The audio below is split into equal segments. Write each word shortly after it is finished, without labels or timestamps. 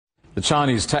The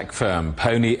Chinese tech firm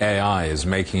Pony AI is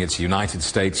making its United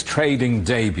States trading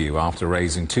debut after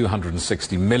raising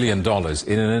 $260 million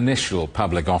in an initial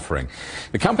public offering.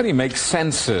 The company makes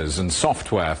sensors and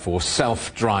software for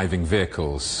self-driving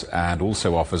vehicles and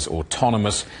also offers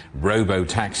autonomous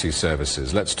robotaxi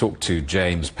services. Let's talk to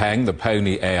James Peng, the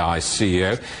Pony AI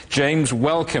CEO. James,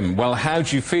 welcome. Well, how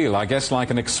do you feel? I guess like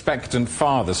an expectant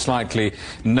father, slightly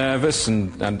nervous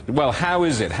and well, how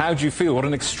is it? How do you feel? What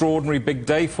an extraordinary big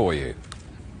day for you.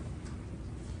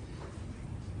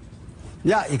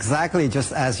 Yeah, exactly,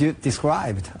 just as you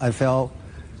described. I feel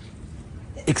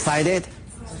excited,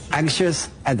 anxious,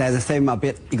 and at the same a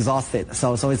bit exhausted.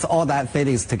 So it's all that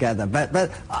feelings together. But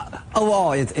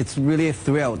overall, it's really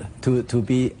thrilled to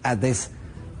be at this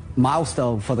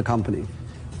milestone for the company.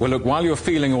 Well, look, while you're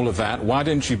feeling all of that, why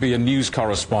don't you be a news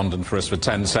correspondent for us for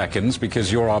 10 seconds,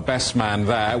 because you're our best man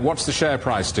there. What's the share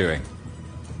price doing?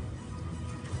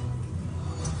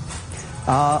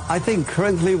 I think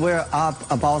currently we're up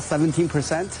about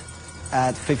 17%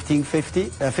 at 15.50,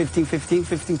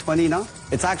 15.20 now.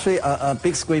 It's actually a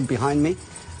big screen behind me,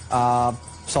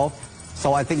 so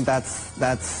I think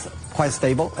that's quite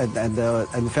stable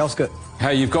and feels good.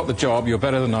 Hey, you've got the job. You're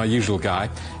better than our usual guy.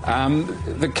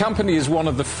 The company is one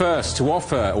of the first to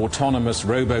offer autonomous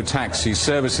robotaxi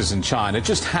services in China.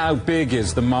 Just how big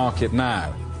is the market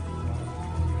now?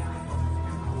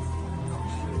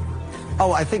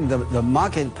 Oh, I think the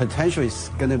market potential is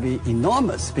going to be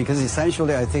enormous because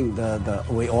essentially I think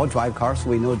we all drive cars.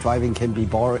 We know driving can be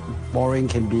boring,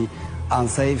 can be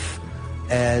unsafe,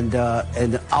 and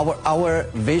our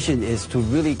vision is to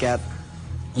really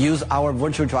use our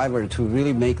virtual driver to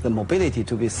really make the mobility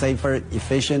to be safer,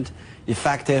 efficient,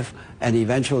 effective, and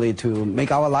eventually to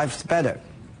make our lives better.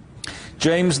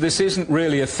 James, this isn't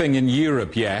really a thing in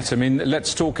Europe yet. I mean,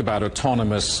 let's talk about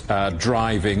autonomous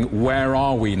driving. Where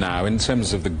are we now in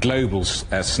terms of the global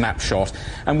snapshot?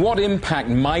 And what impact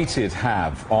might it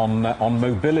have on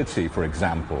mobility, for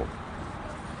example?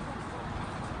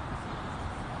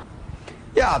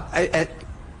 Yeah,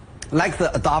 like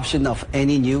the adoption of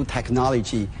any new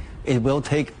technology, it will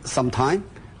take some time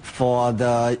for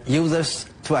the users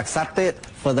to accept it,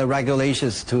 for the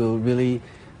regulations to really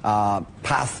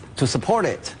path to support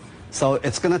it. So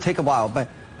it's going to take a while.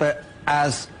 But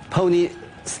as Pony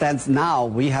stands now,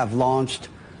 we have launched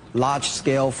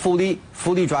large-scale, fully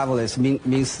driverless,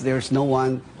 means there's no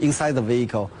one inside the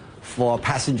vehicle for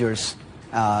passengers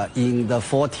in the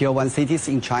 4 Tier 1 cities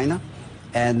in China.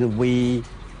 And we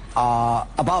are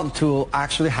about to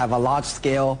actually have a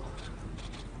large-scale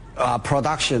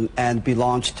production and be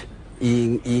launched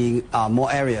in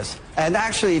more areas. And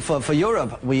actually for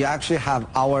Europe, we actually have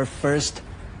our first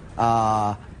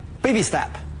baby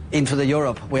step into the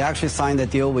Europe. We actually signed a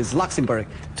deal with Luxembourg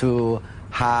to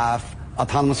have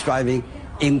autonomous driving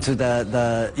into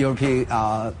the European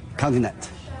continent.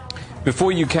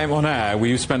 Before you came on air,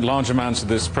 we spent large amounts of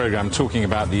this program talking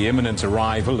about the imminent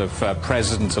arrival of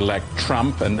President-elect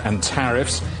Trump and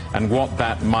tariffs and what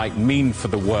that might mean for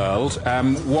the world.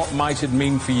 What might it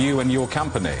mean for you and your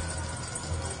company?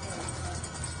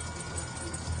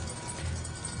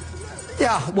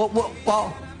 Yeah,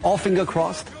 well, all finger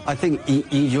crossed. I think in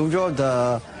usual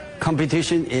the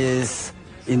competition is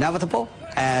inevitable,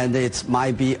 and it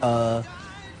might be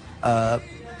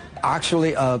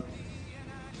actually a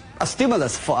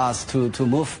stimulus for us to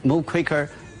move quicker,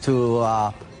 to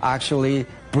actually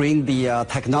bring the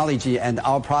technology and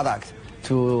our product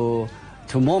to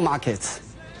more markets,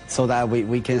 so that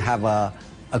we can have a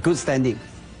good standing.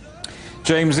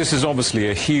 James, this is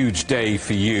obviously a huge day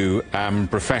for you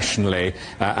professionally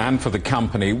and for the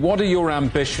company. What are your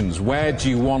ambitions? Where do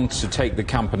you want to take the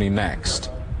company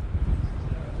next?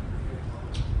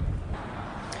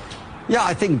 Yeah,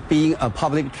 I think being a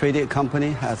public traded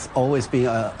company has always been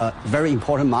a very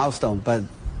important milestone, but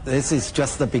this is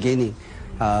just the beginning.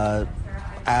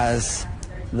 As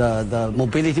the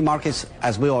mobility markets,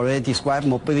 as we already described,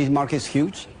 mobility market is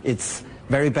huge. It's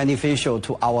very beneficial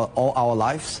to all our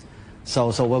lives.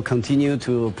 So we'll continue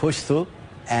to push through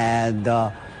and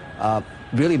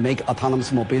really make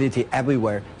autonomous mobility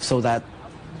everywhere, so that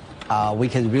we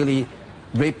can really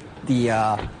reap the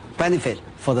benefit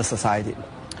for the society.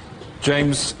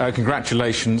 James,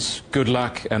 congratulations, good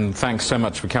luck, and thanks so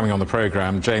much for coming on the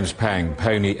program. James Peng,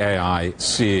 Pony AI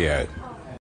CEO.